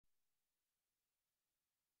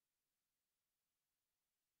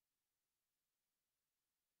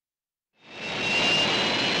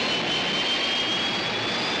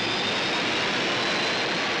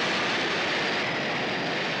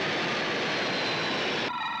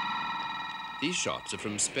These shots are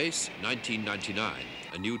from Space 1999,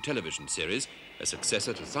 a new television series, a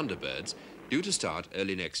successor to Thunderbirds, due to start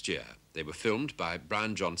early next year. They were filmed by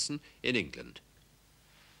Brian Johnson in England.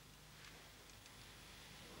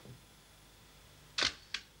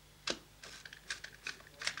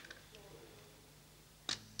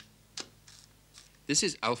 This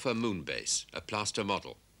is Alpha Moonbase, a plaster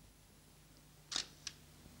model.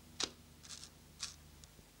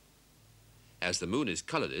 As the moon is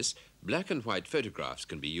colourless, black and white photographs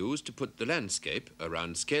can be used to put the landscape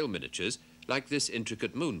around scale miniatures like this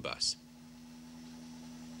intricate moon bus.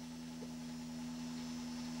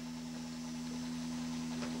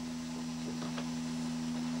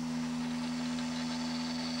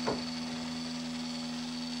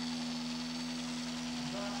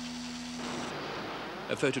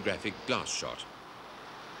 A photographic glass shot.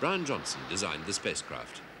 Brian Johnson designed the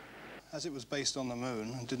spacecraft. As it was based on the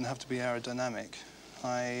moon and didn't have to be aerodynamic,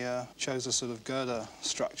 I chose a sort of girder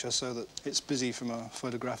structure so that it's busy from a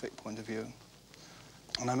photographic point of view.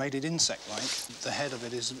 And I made it insect-like. The head of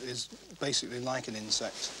it is basically like an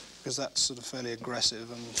insect, because that's sort of fairly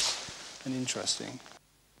aggressive and interesting.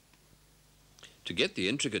 To get the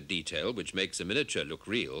intricate detail which makes a miniature look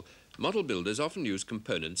real, model builders often use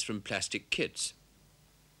components from plastic kits.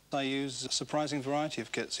 I use a surprising variety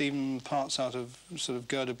of kits, even parts out of sort of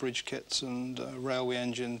girder bridge kits and railway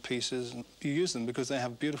engine pieces. You use them because they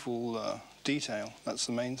have beautiful detail, that's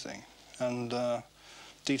the main thing. And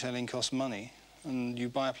detailing costs money. And you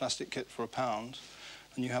buy a plastic kit for £1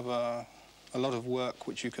 and you have a lot of work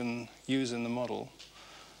which you can use in the model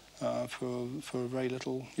for a very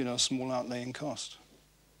little, small outlay in cost.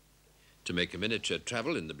 To make a miniature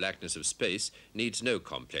travel in the blackness of space needs no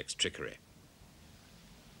complex trickery.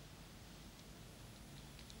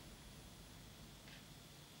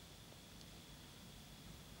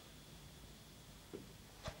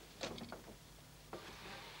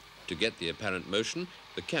 To get the apparent motion,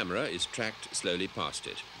 the camera is tracked slowly past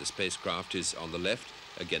it. The spacecraft is on the left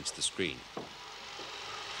against the screen.